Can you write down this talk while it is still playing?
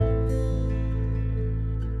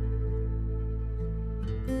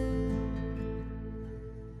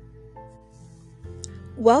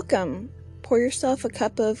Welcome. Pour yourself a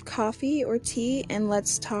cup of coffee or tea and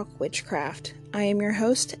let's talk witchcraft. I am your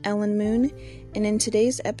host, Ellen Moon, and in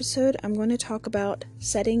today's episode, I'm going to talk about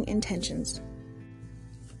setting intentions.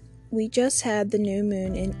 We just had the new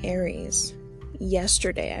moon in Aries,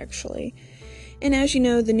 yesterday actually, and as you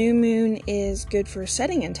know, the new moon is good for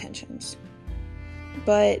setting intentions,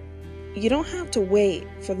 but you don't have to wait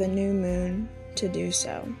for the new moon to do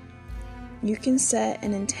so. You can set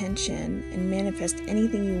an intention and manifest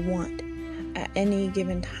anything you want at any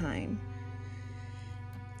given time.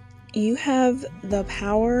 You have the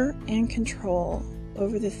power and control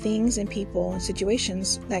over the things and people and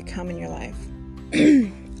situations that come in your life.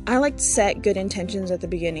 I like to set good intentions at the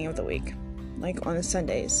beginning of the week, like on the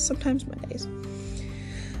Sundays, sometimes Mondays.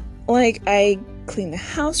 Like I clean the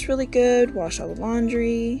house really good, wash all the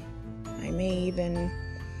laundry. I may even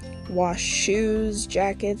wash shoes,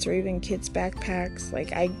 jackets, or even kids' backpacks.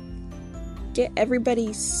 Like I get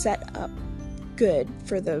everybody set up good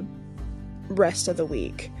for the rest of the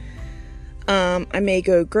week. I may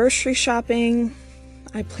go grocery shopping.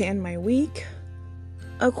 I plan my week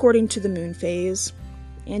according to the moon phase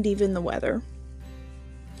and even the weather.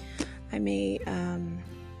 I may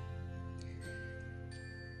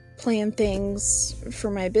plan things for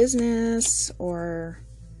my business or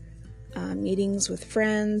meetings with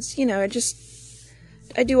friends.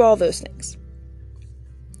 I do all those things.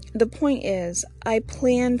 The point is, I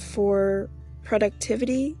plan for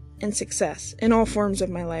productivity and success in all forms of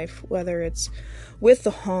my life, whether it's with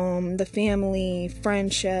the home, the family,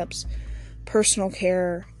 friendships, personal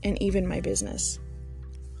care, and even my business.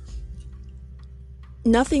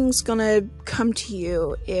 Nothing's gonna come to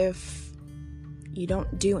you if you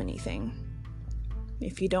don't do anything,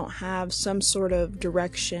 if you don't have some sort of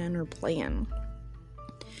direction or plan.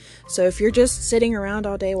 So if you're just sitting around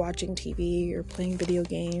all day watching TV or playing video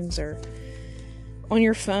games or on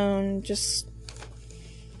your phone, just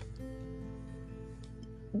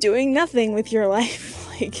doing nothing with your life,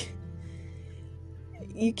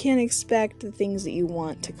 you can't expect the things that you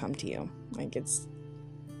want to come to you.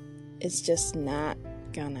 It's just not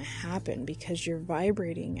gonna happen because you're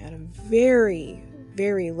vibrating at a very,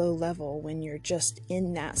 very low level when you're just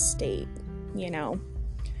in that state,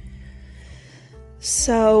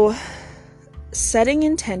 So, setting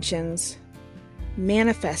intentions,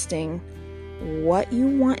 manifesting what you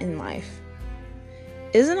want in life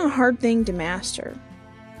isn't a hard thing to master.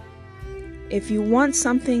 If you want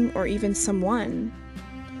something or even someone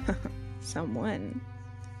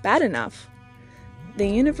bad enough, the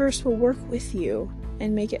universe will work with you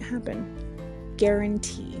and make it happen.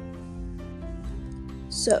 Guarantee.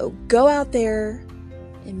 So go out there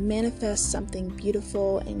and manifest something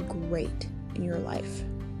beautiful and great in your life.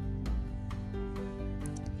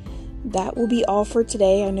 That will be all for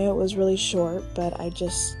today. I know it was really short, but I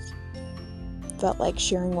just felt like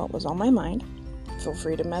sharing what was on my mind. Feel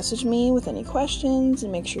free to message me with any questions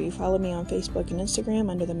and make sure you follow me on Facebook and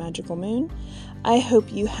Instagram under The Magical Moon. I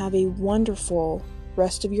hope you have a wonderful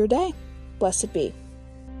rest of your day. Blessed be.